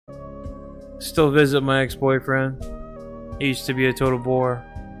Still visit my ex-boyfriend. He used to be a total bore,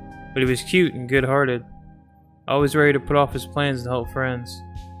 but he was cute and good-hearted. Always ready to put off his plans to help friends.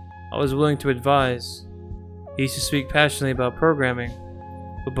 I was willing to advise. He used to speak passionately about programming,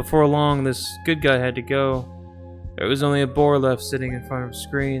 but before long this good guy had to go. There was only a bore left sitting in front of a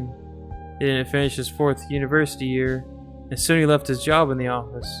screen. He didn't finish his 4th university year, and soon he left his job in the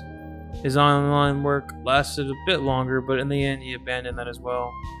office. His online work lasted a bit longer, but in the end he abandoned that as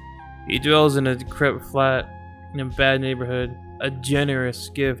well. He dwells in a decrepit flat in a bad neighborhood, a generous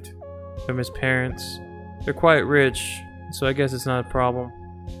gift from his parents. They're quite rich, so I guess it's not a problem.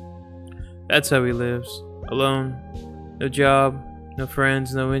 That's how he lives, alone, no job, no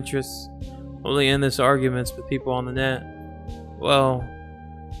friends, no interests, only endless arguments with people on the net. Well,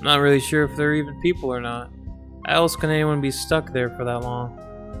 I'm not really sure if they're even people or not. How else can anyone be stuck there for that long?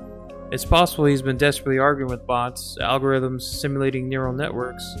 It's possible he's been desperately arguing with bots, algorithms simulating neural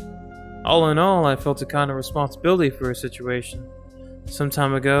networks. All in all, I felt a kind of responsibility for his situation. Some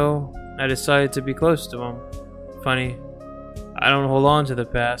time ago, I decided to be close to him. Funny, I don't hold on to the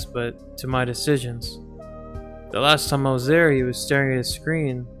past, but to my decisions. The last time I was there, he was staring at his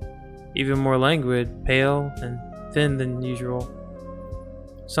screen, even more languid, pale, and thin than usual.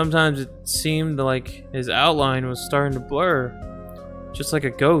 Sometimes it seemed like his outline was starting to blur, just like a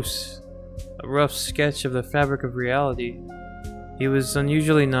ghost, a rough sketch of the fabric of reality. He was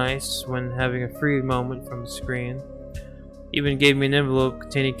unusually nice when having a free moment from the screen. He even gave me an envelope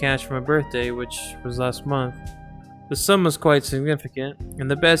containing cash for my birthday, which was last month. The sum was quite significant, and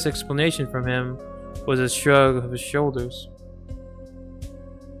the best explanation from him was a shrug of his shoulders.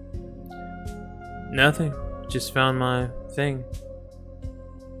 Nothing, just found my thing.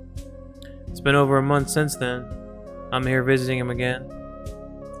 It's been over a month since then. I'm here visiting him again.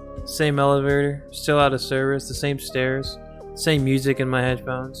 Same elevator, still out of service, the same stairs, same music in my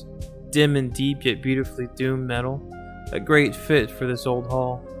headphones, dim and deep yet beautifully doomed metal. A great fit for this old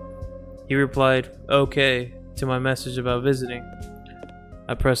hall. He replied, "Okay," to my message about visiting.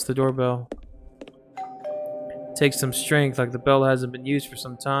 I pressed the doorbell. It takes some strength, like the bell hasn't been used for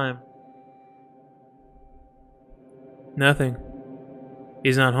some time. Nothing.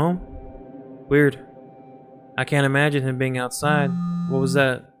 He's not home? Weird. I can't imagine him being outside. What was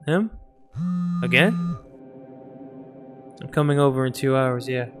that? Him? Again? I'm coming over in 2 hours.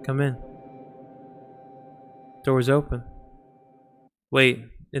 Yeah, come in. Door's open. Wait,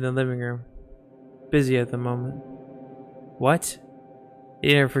 in the living room. Busy at the moment. What? He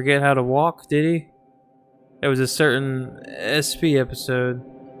didn't forget how to walk, did he? There was a certain SP episode.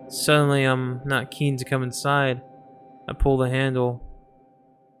 Suddenly I'm not keen to come inside. I pull the handle.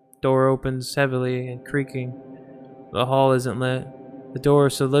 Door opens heavily and creaking. The hall isn't lit. The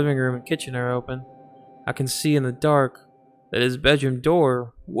doors to the living room and kitchen are open. I can see in the dark that his bedroom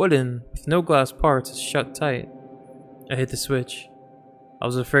door, wooden, with no glass parts, is shut tight. I hit the switch. I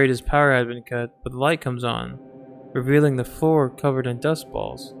was afraid his power had been cut, but the light comes on, revealing the floor covered in dust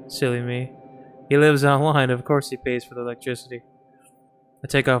balls. Silly me. He lives online, of course he pays for the electricity. I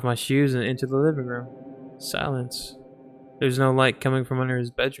take off my shoes and enter the living room. Silence. There's no light coming from under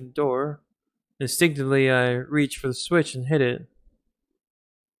his bedroom door. Instinctively, I reach for the switch and hit it.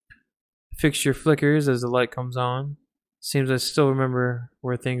 The fixture flickers as the light comes on. Seems I still remember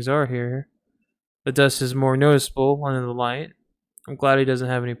where things are here. The dust is more noticeable under the light. I'm glad he doesn't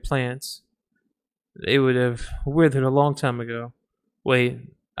have any plants. They would have withered a long time ago. Wait,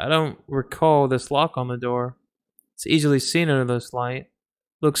 I don't recall this lock on the door. It's easily seen under this light.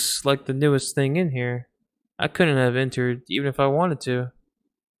 Looks like the newest thing in here. I couldn't have entered even if I wanted to.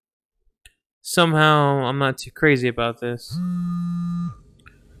 Somehow, I'm not too crazy about this.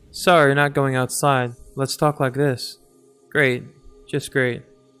 Sorry, you're not going outside. Let's talk like this. Great. Just great.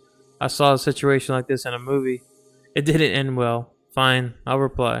 I saw a situation like this in a movie. It didn't end well. Fine, I'll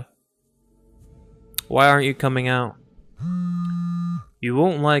reply. Why aren't you coming out? You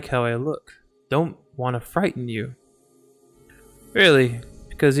won't like how I look. Don't want to frighten you. Really?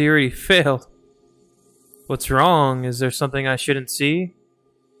 Because he already failed. What's wrong? Is there something I shouldn't see?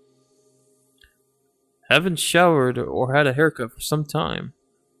 Haven't showered or had a haircut for some time.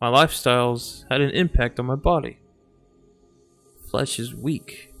 My lifestyle's had an impact on my body. Flesh is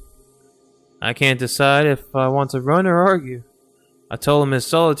weak. I can't decide if I want to run or argue. I told him his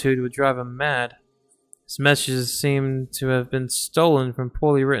solitude would drive him mad. His messages seem to have been stolen from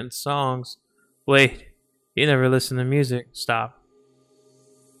poorly written songs. Wait, you never listen to music. Stop.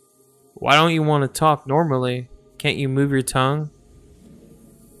 Why don't you want to talk normally? Can't you move your tongue?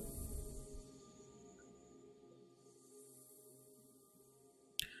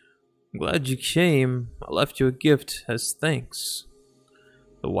 I'm glad you came. I left you a gift as thanks.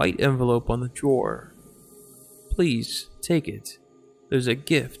 The white envelope on the drawer. Please take it. There's a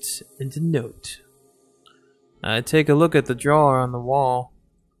gift and a note. I take a look at the drawer on the wall.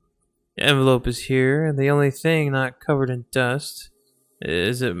 The envelope is here, and the only thing not covered in dust.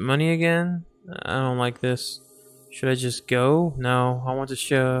 Is it money again? I don't like this. Should I just go? No, I want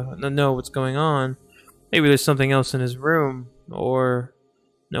to know what's going on. Maybe there's something else in his room, or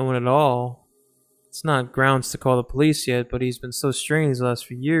no one at all. It's not grounds to call the police yet, but he's been so strange the last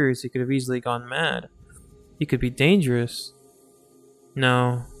few years he could have easily gone mad. He could be dangerous.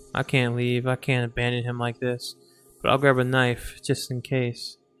 No, I can't leave. I can't abandon him like this. But I'll grab a knife, just in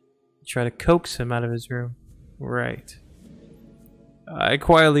case. Try to coax him out of his room. Right. I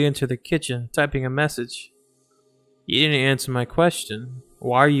quietly enter the kitchen, typing a message. He didn't answer my question.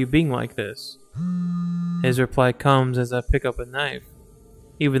 Why are you being like this? His reply comes as I pick up a knife.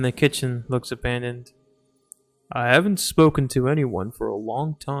 Even the kitchen looks abandoned. I haven't spoken to anyone for a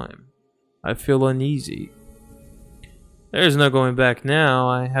long time. I feel uneasy. There's no going back now.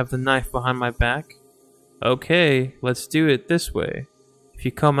 I have the knife behind my back. Okay, let's do it this way. If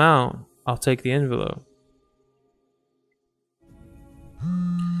you come out, I'll take the envelope.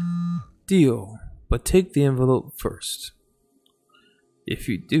 Deal, but take the envelope first. If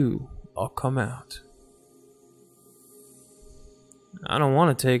you do, I'll come out. I don't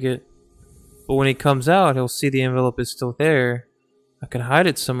want to take it. But when he comes out, he'll see the envelope is still there. I could hide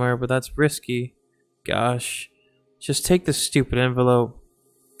it somewhere, but that's risky. Gosh, just take the stupid envelope.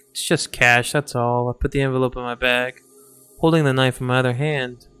 It's just cash, that's all. I put the envelope in my bag, holding the knife in my other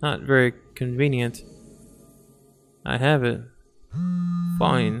hand. Not very convenient. I have it.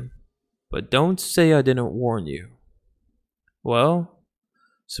 Fine. But don't say I didn't warn you. Well,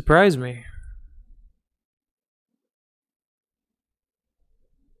 surprise me.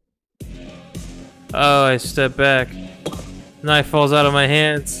 Oh, I step back. Knife falls out of my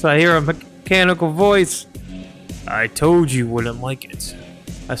hands. I hear a mechanical voice. I told you wouldn't like it.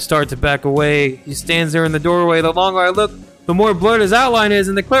 I start to back away. He stands there in the doorway. The longer I look, the more blurred his outline is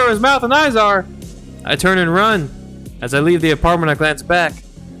and the clearer his mouth and eyes are. I turn and run. As I leave the apartment, I glance back.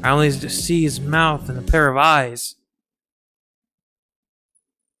 I only see his mouth and a pair of eyes.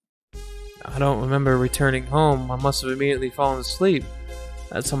 I don't remember returning home. I must have immediately fallen asleep.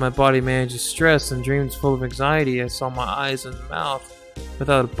 That's how my body manages stress and dreams full of anxiety. I saw my eyes and mouth.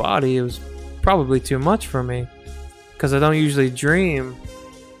 Without a body, it was probably too much for me. Because I don't usually dream.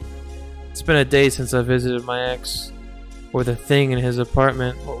 It's been a day since I visited my ex. Or the thing in his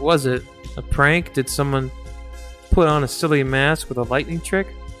apartment. What was it? A prank? Did someone put on a silly mask with a lightning trick?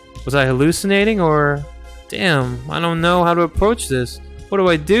 Was I hallucinating or... Damn, I don't know how to approach this. What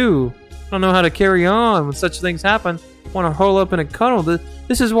do? I don't know how to carry on when such things happen. I want to hurl up in a cuddle.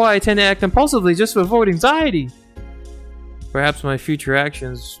 This is why I tend to act impulsively, just to avoid anxiety. Perhaps my future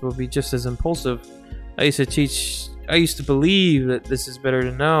actions will be just as impulsive. I used to believe that this is better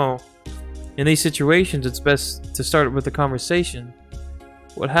to know. In these situations, it's best to start with a conversation.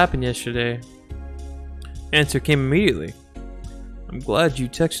 What happened yesterday? Answer came immediately. I'm glad you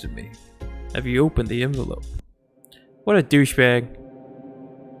texted me. Have you opened the envelope? What a douchebag.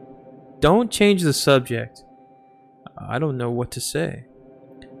 Don't change the subject. I don't know what to say.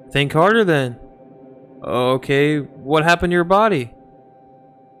 Think harder then. Okay, what happened to your body?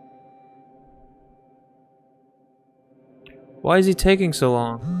 Why is he taking so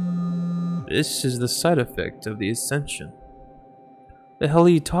long? This is the side effect of the ascension. The hell are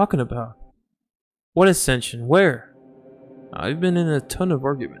you talking about? What ascension? Where? I've been in a ton of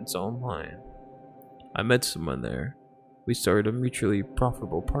arguments online. I met someone there. We started a mutually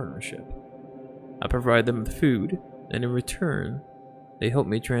profitable partnership. I provide them with food, and in return, they help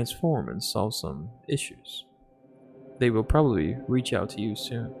me transform and solve some issues. They will probably reach out to you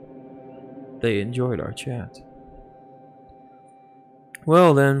soon. They enjoyed our chat.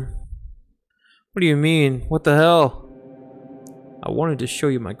 Well then, what do you mean? What the hell? I wanted to show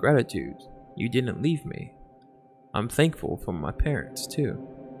you my gratitude. You didn't leave me. I'm thankful for my parents too.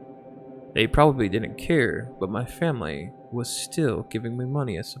 They probably didn't care, but my family was still giving me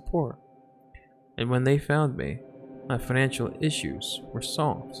money as support. And when they found me, my financial issues were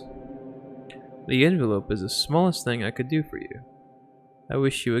solved. The envelope is the smallest thing I could do for you. I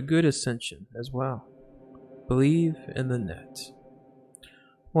wish you a good ascension as well. Believe in the net.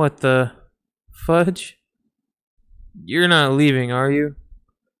 What the fudge? You're not leaving, are you?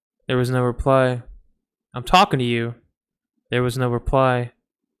 There was no reply. I'm talking to you. There was no reply.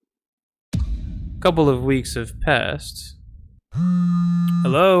 A couple of weeks have passed.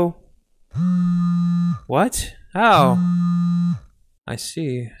 Hello? What? How? I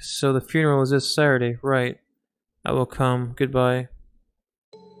see. So the funeral is this Saturday, right? I will come. Goodbye.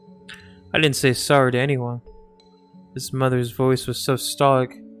 I didn't say sorry to anyone. His mother's voice was so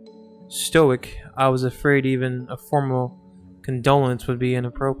stoic, I was afraid even a formal condolence would be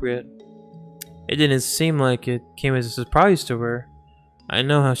inappropriate. It didn't seem like it came as a surprise to her. I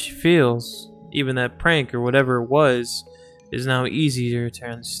know how she feels. Even that prank, or whatever it was, is now easier to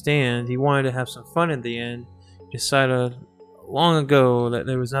understand. He wanted to have some fun at the end. He decided long ago that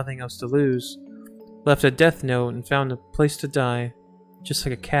there was nothing else to lose. Left a death note and found a place to die, just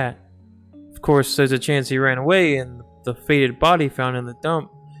like a cat. Of course, there's a chance he ran away, and the faded body found in the dump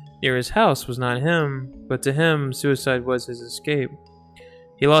near his house was not him, but to him, suicide was his escape.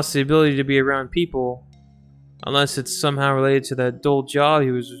 He lost the ability to be around people, unless it's somehow related to that dull job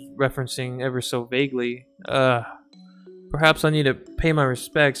he was referencing ever so vaguely. Perhaps I need to pay my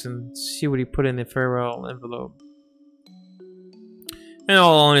respects and see what he put in the farewell envelope. In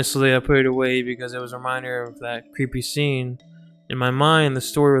all honesty, I put it away because it was a reminder of that creepy scene. In my mind, the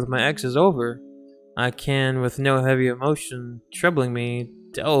story with my ex is over. I can, with no heavy emotion troubling me,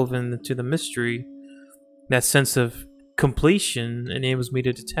 delve into the mystery. That sense of completion enables me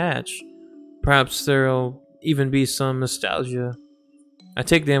to detach. Perhaps there'll even be some nostalgia. I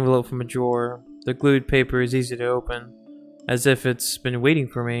take the envelope from a drawer. The glued paper is easy to open, as if it's been waiting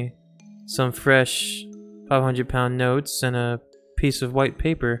for me. Some fresh 500-pound notes and a piece of white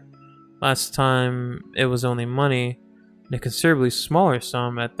paper. Last time it was only money, and a considerably smaller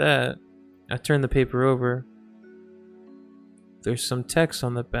sum at that. I turn the paper over. There's some text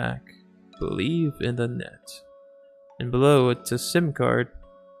on the back. Believe in the net. And below it's a SIM card.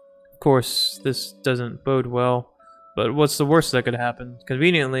 Of course, this doesn't bode well, but what's the worst that could happen?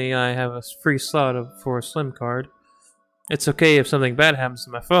 Conveniently, I have a free slot for a SIM card. It's okay if something bad happens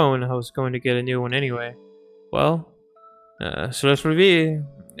to my phone. I was going to get a new one anyway. Well, so let's review.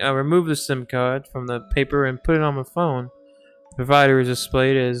 I remove the SIM card from the paper and put it on my phone. The provider is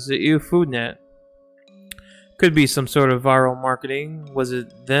displayed as uFoodNet. Could be some sort of viral marketing. Was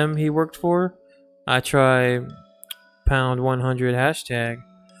it them he worked for? I try #100 hashtag.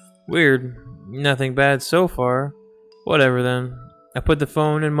 Weird. Nothing bad so far. Whatever then. I put the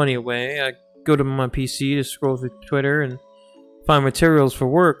phone and money away. I go to my PC to scroll through Twitter and find materials for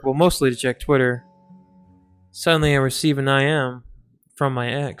work, well, mostly to check Twitter. Suddenly I receive an IM from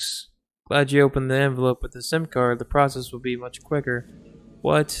my ex. Glad you opened the envelope with the SIM card. The process will be much quicker.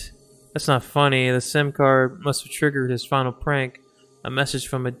 What? That's not funny. The SIM card must have triggered his final prank. A message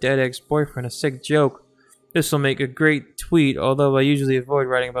from a dead ex-boyfriend. A sick joke. This will make a great tweet, although I usually avoid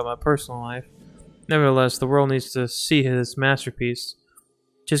writing about my personal life. Nevertheless, the world needs to see his masterpiece.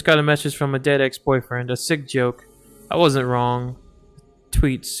 Just got a message from a dead ex-boyfriend. A sick joke. I wasn't wrong. The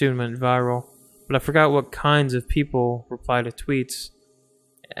tweet soon went viral. But I forgot what kinds of people reply to tweets.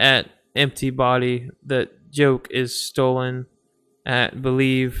 At empty body. That joke is stolen. At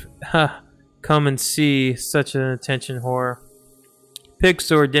believe. Ha. Come and see. Such an attention whore.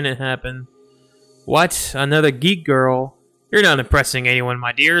 Pixar didn't happen. What? Another geek girl? You're not impressing anyone,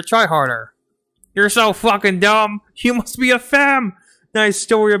 my dear. Try harder. You're so fucking dumb. You must be a femme. Nice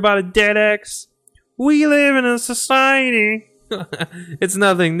story about a dead ex. We live in a society. It's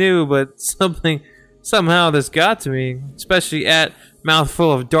nothing new, but somehow this got to me. Especially at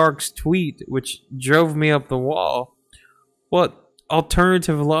Mouthful of Dark's tweet, which drove me up the wall. What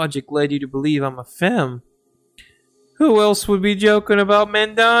alternative logic led you to believe I'm a femme? Who else would be joking about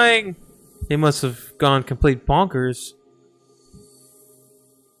men dying? They must have gone complete bonkers.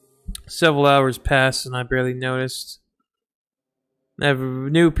 Several hours passed and I barely noticed.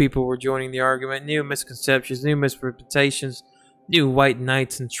 New people were joining the argument, new misconceptions, new misrepresentations, new white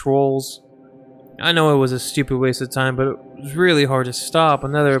knights and trolls. I know it was a stupid waste of time, but it was really hard to stop.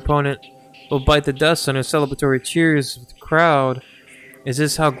 Another opponent will bite the dust under celebratory cheers of the crowd. Is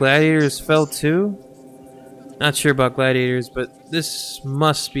this how gladiators felt too? Not sure about gladiators, but this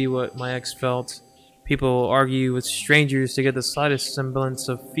must be what my ex felt. People argue with strangers to get the slightest semblance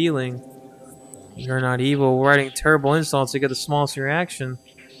of feeling. You're not evil, writing terrible insults to get the smallest reaction.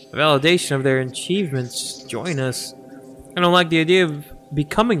 A validation of their achievements. Join us. I don't like the idea of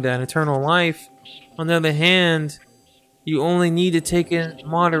becoming that eternal life. On the other hand, you only need to take in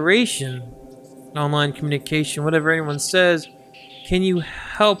moderation. Online communication, whatever anyone says. Can you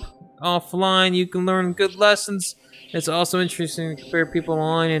help offline? You can learn good lessons. It's also interesting to compare people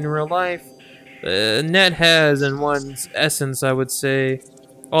online and in real life. Net has, in one's essence, I would say,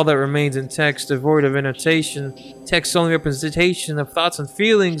 all that remains in text, devoid of annotation. Text only representation of thoughts and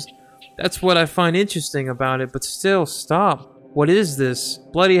feelings. That's what I find interesting about it, but still, stop. What is this?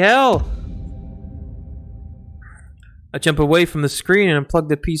 Bloody hell! I jump away from the screen and unplug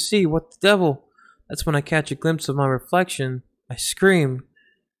the PC. What the devil? That's when I catch a glimpse of my reflection. I scream.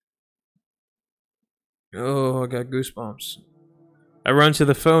 Oh, I got goosebumps. I run to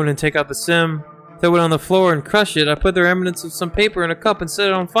the phone and take out the SIM, throw it on the floor and crush it. I put the remnants of some paper in a cup and set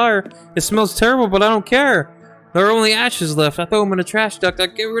it on fire. It smells terrible, but I don't care. There are only ashes left. I throw them in a trash duct. I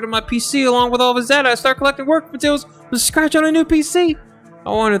get rid of my PC along with all of his data. I start collecting work materials with a scratch on a new PC. I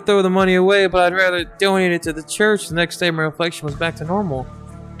wanted to throw the money away, but I'd rather donate it to the church. The next day, my reflection was back to normal.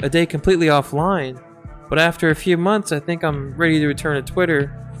 A day completely offline. But after a few months, I think I'm ready to return to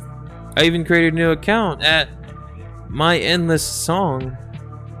Twitter. I even created a new account at My Endless Song.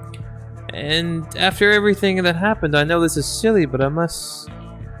 And after everything that happened, I know this is silly, but I miss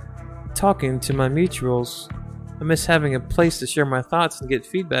talking to my mutuals. I miss having a place to share my thoughts and get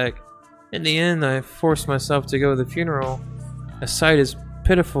feedback. In the end, I forced myself to go to the funeral. A sight as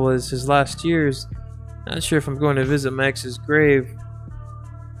pitiful as his last years. Not sure if I'm going to visit my ex's grave.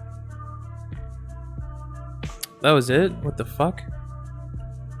 That was it? What the fuck?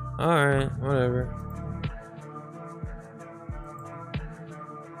 Alright, whatever.